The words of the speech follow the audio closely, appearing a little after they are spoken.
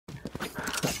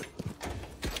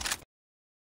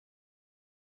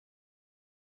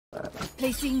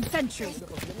Placing sentry.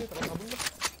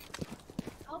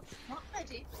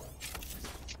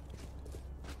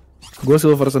 Gue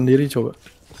silver sendiri coba.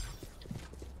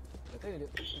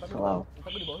 Wow.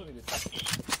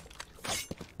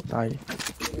 Tai.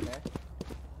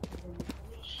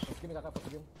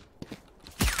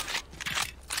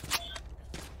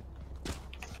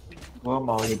 Gua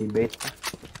mau jadi bait.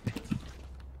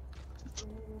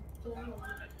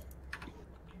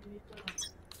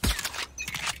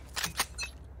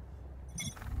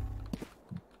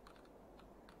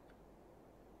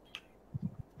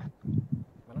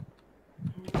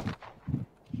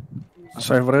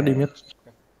 Cypher di mid.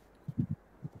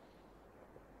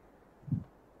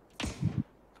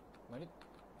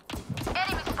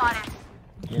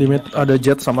 Di mid ada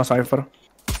Jet sama Cypher.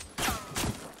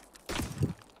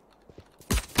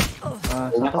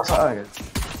 Satu ke A ya.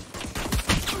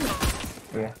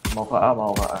 Oke, mau ke A,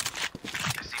 mau ke A.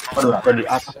 Aduh, udah di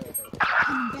atas.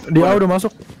 Di A udah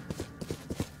masuk.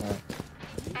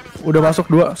 Udah masuk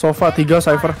 2, sofa 3,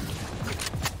 Cypher.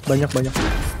 Banyak.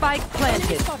 Spike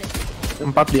planted.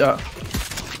 4 di A.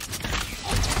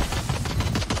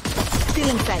 Still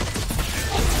inside.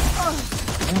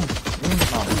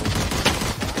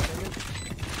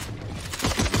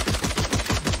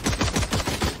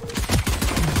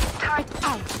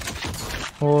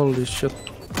 Holy shit.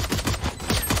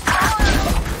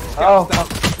 Oh, fuck.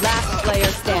 Last player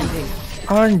standing.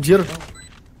 Anjir.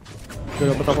 Gak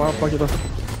dapet apa-apa kita.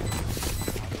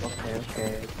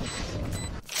 Oke.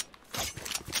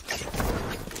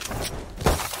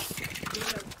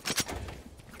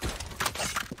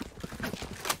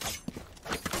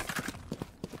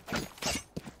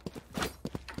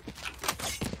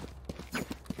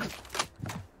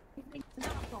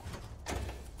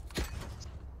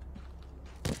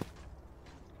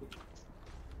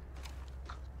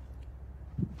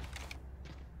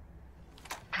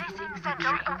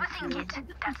 Don't overthink it.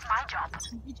 That's my job.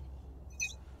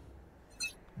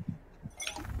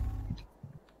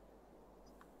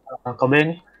 Ke B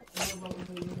nih.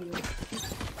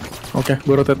 Oke,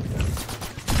 gue rotate.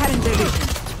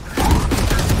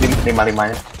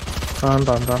 5-5-nya. Tahan.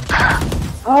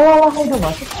 Oh, udah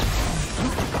masuk.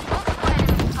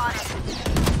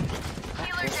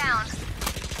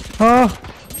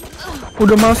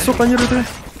 Udah masuk anjir itu ya.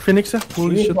 Phoenix ya.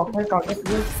 Holy shit.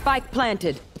 Spike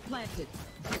planted.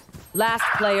 Last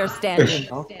player standing.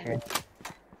 Oke.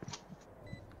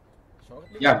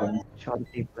 Ya, Bang.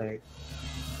 Shorty play.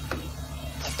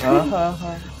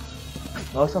 Hahaha.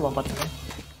 Gak usah lompatnya.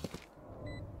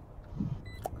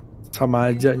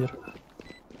 Sama aja anjir.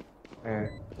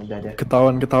 Udah deh.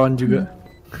 Ketahuan juga.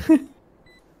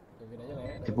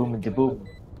 Jebum.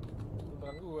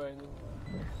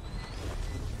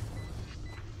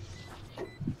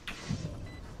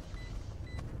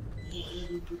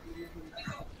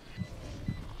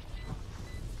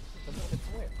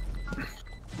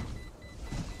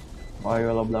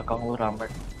 Ayo lo belakang lu rame.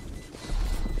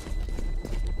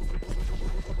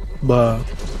 Ba.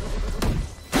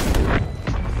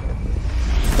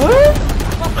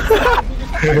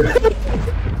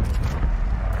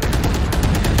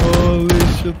 Holy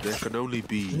shit. There can only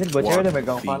be Ini buat cewek udah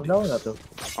megang Phoenix. pandau nggak tuh?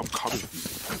 I'm coming.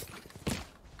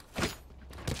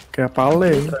 Kayak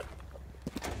paling.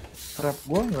 Trap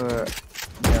gua nggak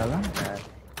jalan kan?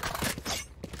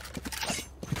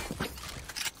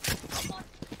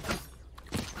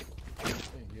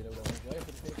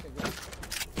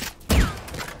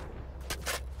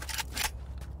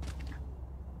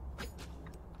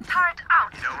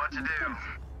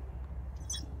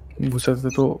 Buset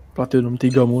itu platinum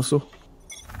 3 musuh.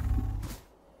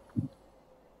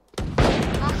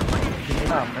 Ini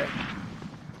rame.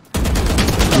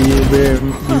 Di B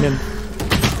min.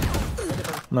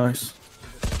 Nice.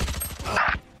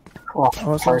 Wah,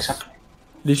 sorry.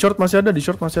 Di short masih ada.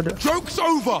 Joke's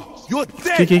over. You're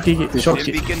dead. Ki. Short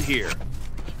ki. Beacon here.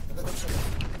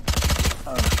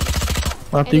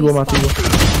 Mati gua.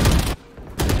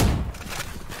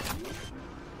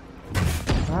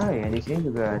 Ya di sini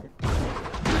juga ada.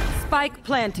 Spike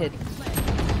planted.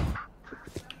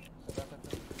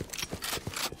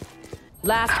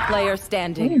 Last player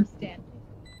standing.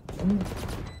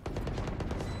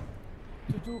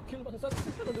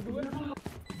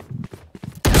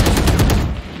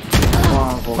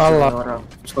 Wah, Kalah. orang.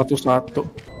 1-1.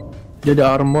 Dia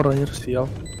ada armor anjir,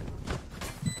 sial.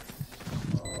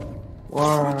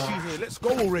 Wah, Here, let's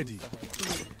go already.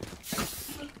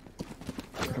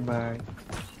 terbaik.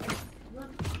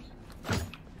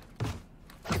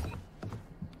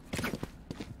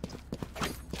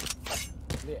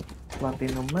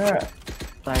 Platinumnya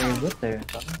tai banget ya.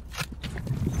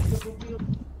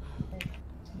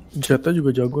 Jetnya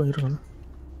juga jago anjir kan.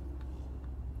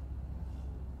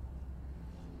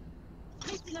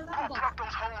 Plug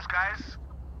those holes, guys.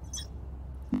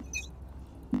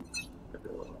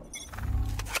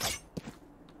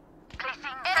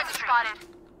 Placing enemy spotted.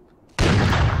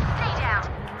 Stay down.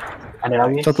 Ada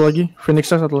lagi. Satu lagi,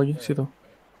 Phoenix-nya satu lagi situ.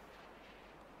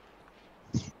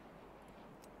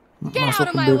 Masuk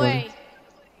ke B kali.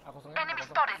 Enemy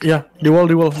spotted. Iya, di wall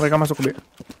mereka masuk ke B.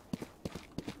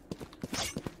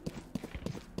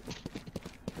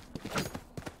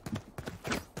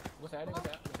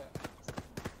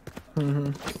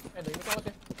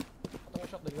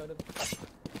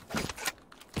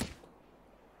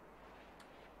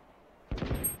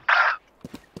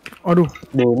 Aduh,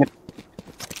 Di mid.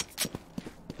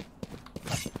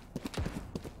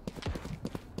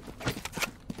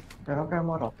 Mereka kayak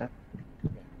mau rotate.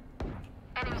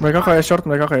 mereka kayak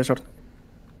short.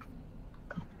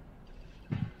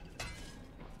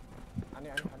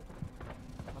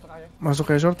 Masuk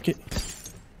kayak short, Ki.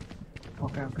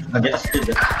 Oke. Lagi asli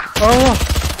ya. Oh.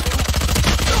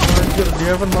 Anjir, di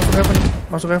heaven,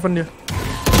 masuk heaven dia.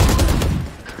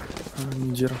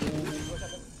 Anjir.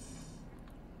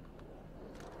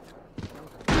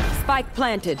 Spike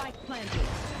planted.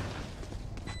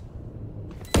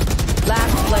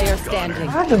 Last player standing.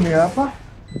 Ah, demi apa?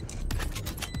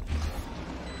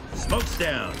 Smoke's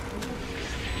down.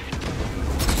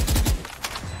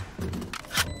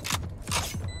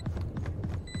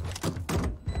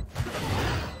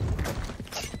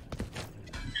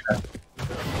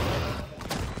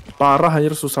 Parah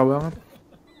anjir, susah banget.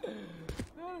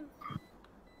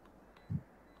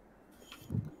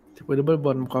 Tiba-tiba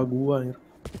buat muka gua anjir.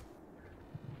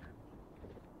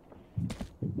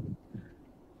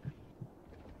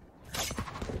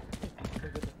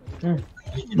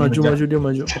 Maju dia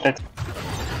maju.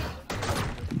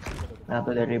 Nah,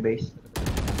 tuh dari base.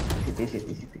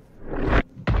 City.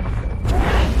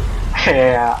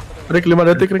 Ya. Rick 5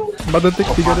 detik, Rick 4 detik,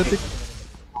 3 detik.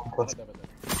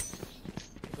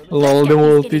 Lol, dia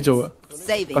ulti coba.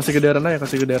 Saving. Kasih ke Darren aja.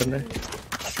 Astaga.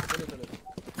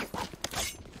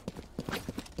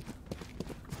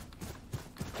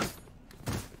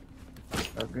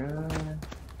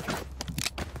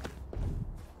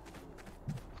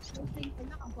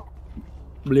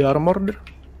 Beli armor deh.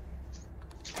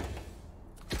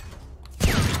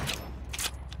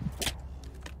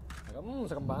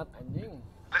 Serem banget anjing.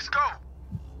 Let's go.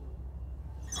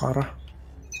 Parah.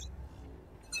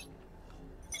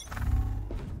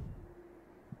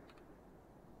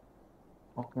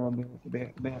 Oke,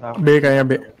 B. B kayaknya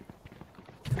B.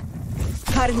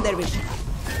 Cutting their vision.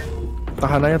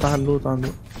 Tahan dulu.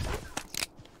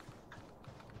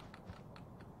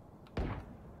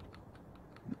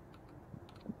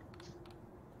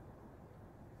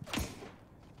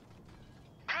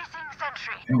 Placing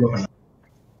sentry.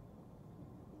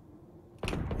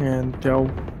 Ngentiau.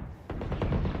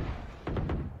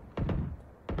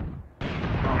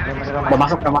 Oke, mereka Udah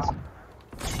masuk. Enemy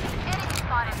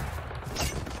spotted.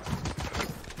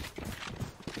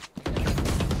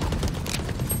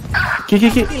 Ki.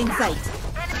 Inside.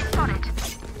 Enemy spotted.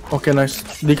 Oke, nice.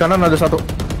 Di kanan ada 1,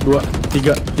 2,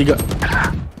 3.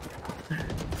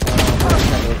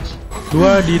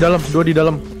 2 di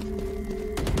dalam.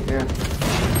 ya.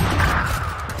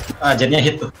 Ah, jetnya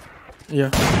hit tuh.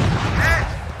 Iya.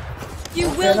 You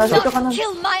will not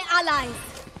kill my allies.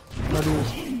 Aduh.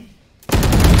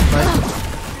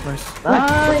 Nice.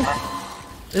 Nice.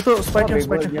 Itu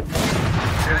spike-nya.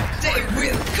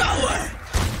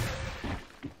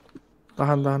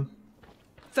 Tahan.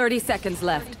 30 seconds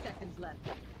left.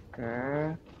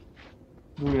 Oke.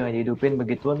 Duh, yang dihidupin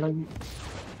begituan lagi.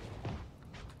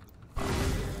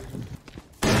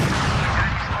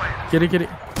 Kiri.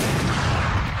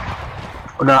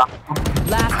 Udah.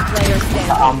 Last player Ya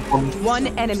standing. ampun. One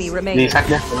enemy Di remaining. side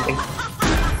nya penting.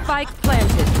 Spike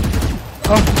planted.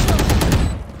 Oh.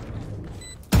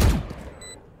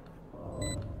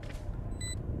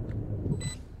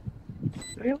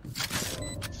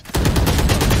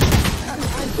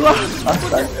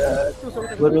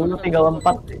 Baru tinggal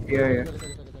 4. Iya.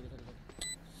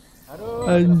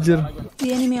 Anjir.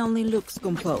 The enemy only looks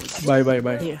composed. Bye.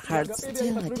 Their hearts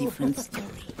tell a different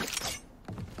story.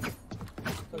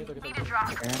 Need a drop.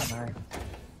 Nice.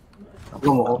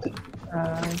 Lu mau ulti.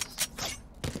 Nice.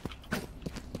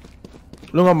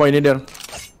 Lu nggak mau ini, Der?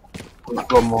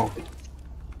 Gua mau ulti.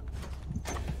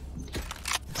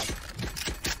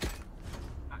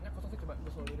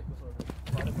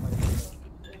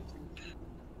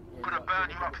 Gonna burn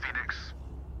you up, Phoenix.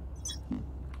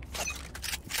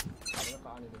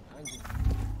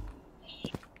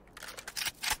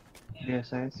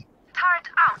 Biasa sih. Turret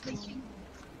out.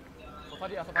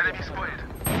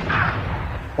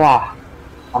 Wah,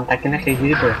 kontekinnya kayak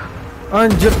gitu ya.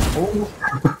 Anjir.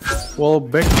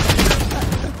 Wallback.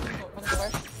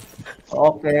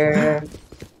 Oke.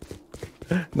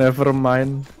 Never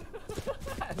mind.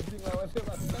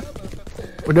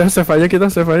 Udah save aja kita,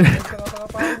 save aja.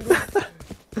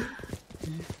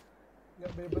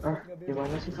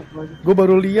 Gimana sih satu lagi? Gue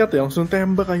baru lihat ya, langsung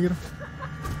tembak anjir.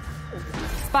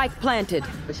 Spike planted.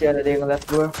 Masih ada yang ngeliat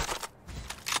gue.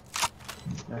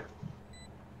 Nah.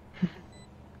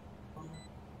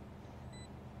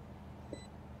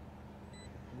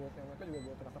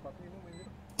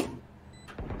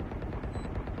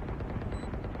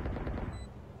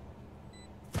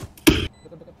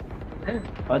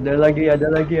 Ada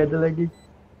lagi.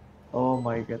 Oh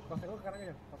my god.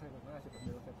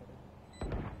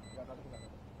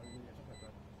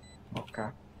 Oke.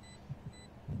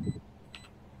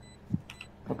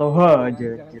 Atau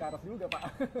aja.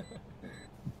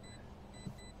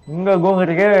 Enggak, gue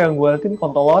ngeri kayak yang gue liatin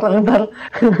kontol orang ntar.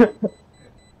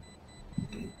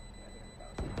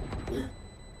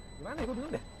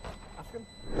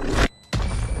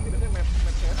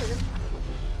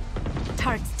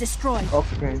 Targets destroyed.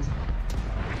 Oke.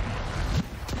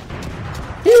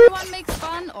 Everyone makes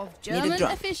fun of Need a German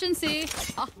drop. efficiency.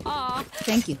 Haha.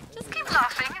 Thank you. Just keep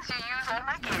laughing as you use all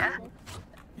my gear.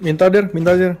 Minta der.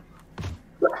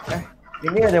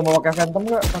 Ini ada yang mau pakai phantom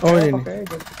nggak? Oh, ini. Pakai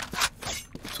aja.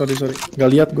 Sorry. Gak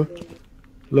lihat gue.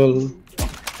 Lol.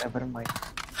 Never mind.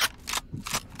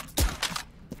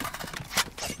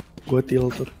 Gue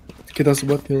tilter. Kita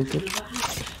sebut tilter.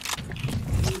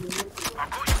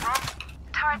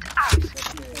 Turret out.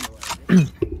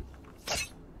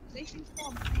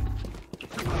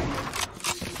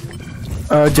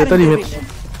 Jetta di mid.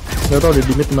 Gak tau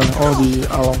di mid mana. Oh di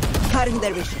along. Cutting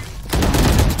their vision.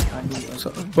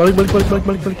 Balik.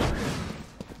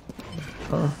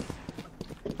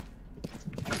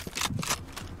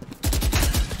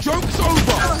 Joke's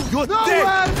over! You're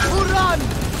dead!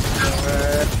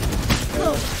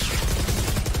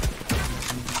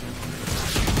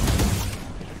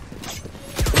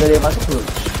 Udah dia masuk belum?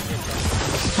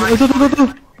 Tuh.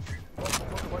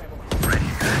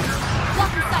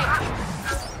 Block in sight.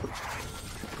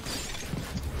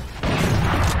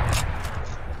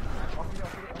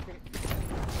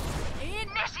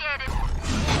 Initiated.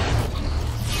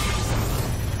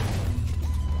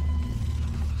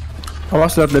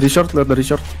 Awas, lihat dari short.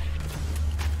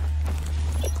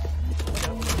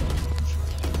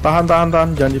 Tahan,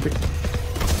 jangan dipik.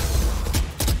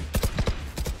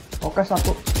 Oke,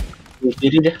 satu. Di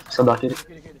kiri deh, sebelah kiri.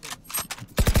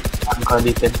 Angka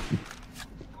di pin.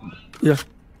 Iya.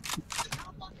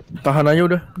 Tahan aja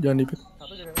udah, jangan dipik.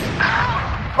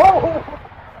 Oh.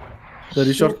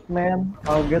 Dari short. Man,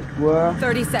 target gua.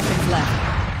 30 seconds left.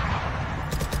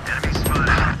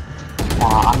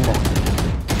 Wah, anda.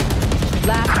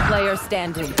 Last player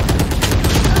standing.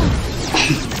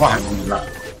 Wah, gila.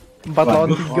 4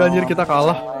 lawan 3 anjir, kita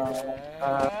kalah.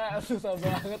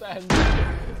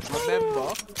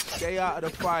 Remember, stay out of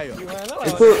the fire.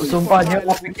 Itu sumpahnya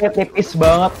topiknya tipis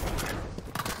banget.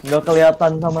 Nggak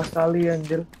kelihatan sama sekali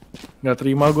anjir. Nggak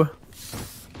terima gue.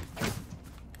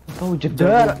 Tahu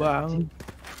jedar. Bang.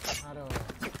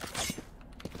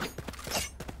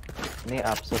 Ini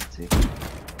absurd sih.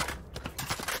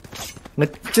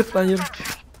 Ngecit anjir.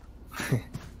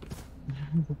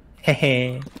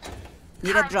 Hehe.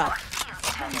 Need a drop.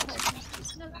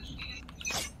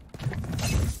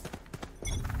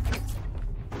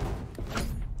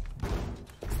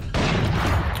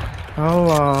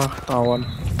 Alah, tawan.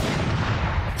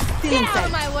 Stealing Out of sight.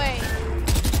 my way.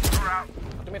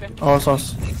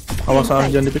 Awas.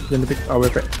 Jangan dipik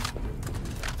AWP.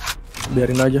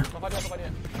 Biarin aja.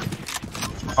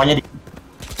 Pokoknya di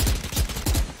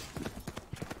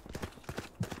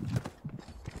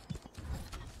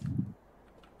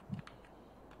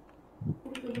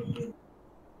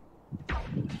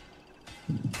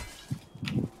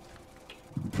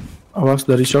Awas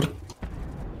dari short.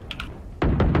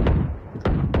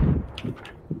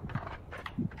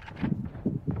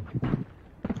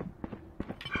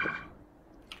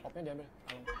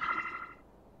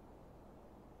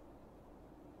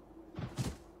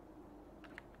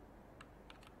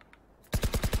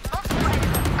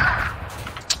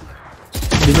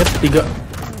 Dinyet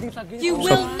 3. You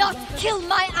will not kill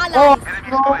my allies.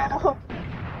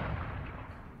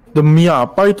 Demi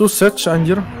apa itu Sedge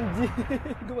anjir?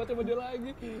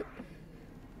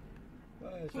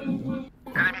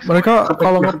 Mereka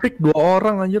kalau ngepick 2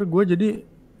 orang anjir, gue jadi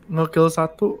nge-kill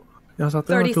 1, yang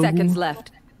satu 30 nge-kill seconds gue. left.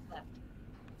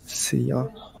 Sial.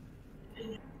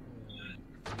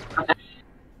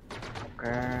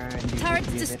 Oke, Turret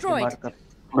destroyed. market.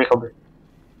 Kobe.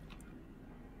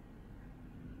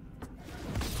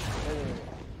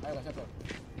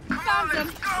 Found them.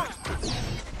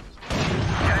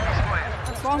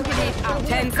 Bomb grenade out.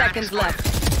 10 seconds left.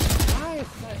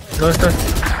 Nice, nice.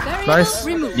 Nice.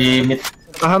 Remove. Di mid.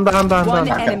 Tahan. One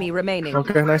enemy remaining.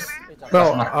 Oke, nice.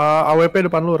 Bro, AWP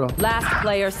depan lu, Ro. Last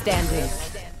player standing.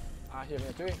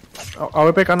 Akhirnya cuy.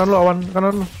 AWP kanan lu, awan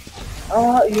kanan lu.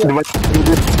 Ah iya.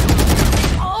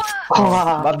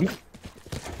 Wah. Babi.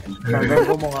 Kagak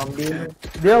gua mau ngambil.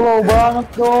 Dia low banget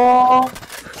dong.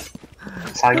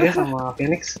 Sage sama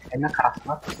Phoenix enak keras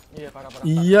banget. Iya parah.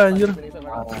 Iya, anjir.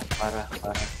 Parah.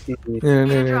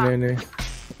 Nih.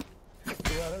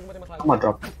 Aku mau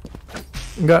drop.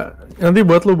 Enggak, nanti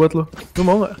buat lu. Lu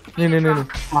mau nggak? Nih.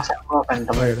 Masa aku pengen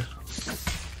Oh, temen. yaudah.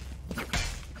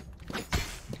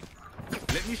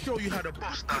 Let me show you how the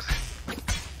boss does it.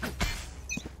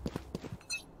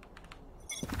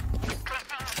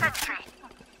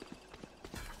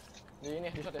 Di ini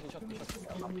di shot.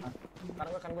 Kanan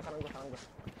gua.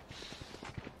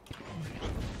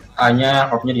 A-nya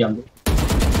hopnya diambil.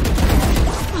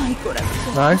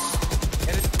 Nice.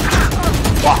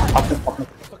 Wah, apa?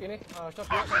 Untuk ini shot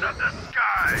dia.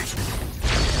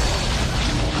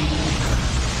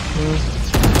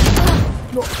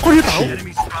 Kok dia tahu?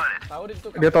 Tahu di situ.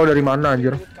 Dia tahu dari mana,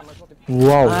 anjir? Kamar shot itu.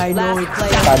 Wow. Last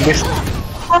player. Sadis.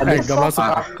 Gak masuk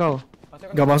akal.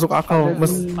 Gak masuk akal,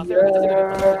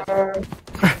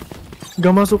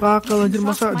 Gak masuk akal, anjir.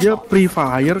 Masa dia Free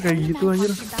Fire kayak gitu,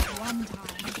 anjir.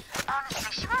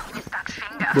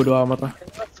 Bodoh amat lah.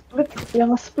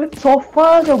 Yang split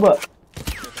sofa coba.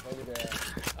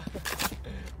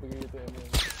 Begitu emang.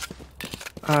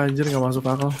 Anjir, gak masuk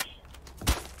akal.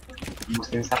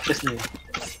 Muslim sukses nih.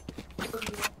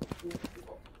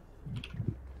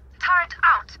 Turret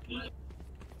out.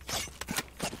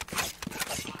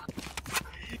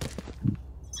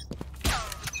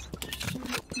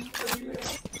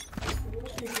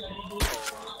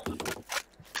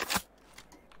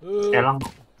 Elang.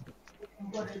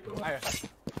 Ayo.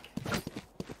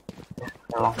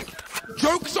 Elang.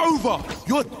 Joke's over.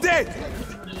 You're dead.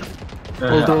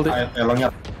 Ulti. Elangnya.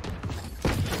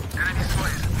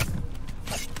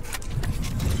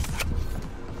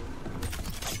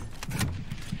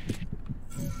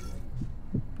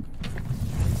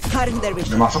 Cutting their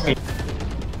vision. Udah masuk nih.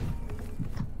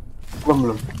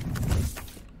 Belum.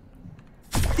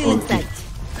 Still in sight.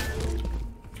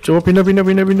 Coba pindah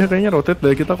kayaknya rotate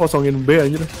deh, kita kosongin B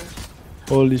aja deh.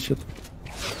 Holy shit.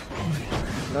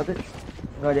 Berarti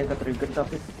nggak ada yang ke-trigger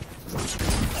tapi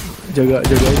Jaga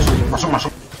aja.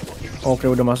 Masuk. Oke,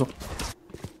 udah masuk.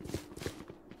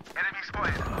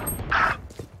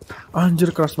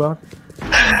 Anjir, keras banget.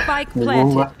 Spike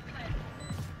planted.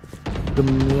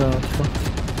 Demi apa?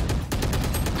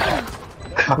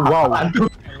 Wow.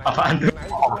 Apaan tuh?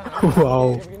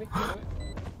 Wow.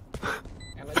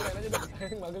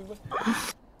 Magang gua.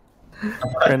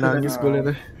 Kayak nangis gue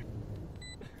liatnya.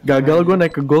 Gagal gue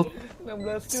naik ke gold.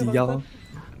 16 kill. Sial.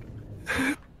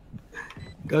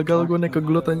 Gagal gue naik ke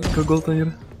gold anjir.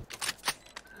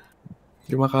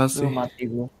 Terima kasih. mati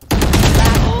gua.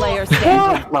 Last player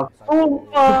standing.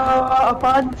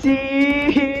 Apaan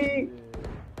sih?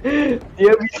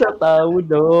 Dia bisa tahu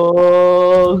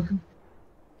dong.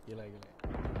 Gila.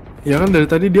 Ya kan dari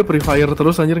tadi dia Free Fire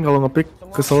terus anjir, kalau ngepick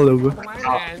kesel dah gue.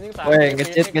 Weh,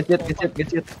 nge-cheat.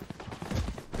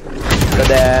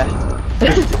 Udah.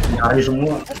 Nyari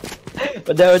semua.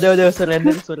 Udah,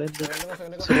 surrender.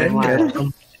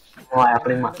 Wah, F5.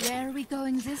 Where are we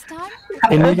going this time?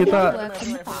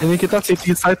 Ini kita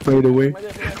city side by the way.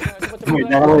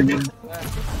 Jangan.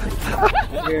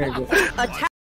 Attack.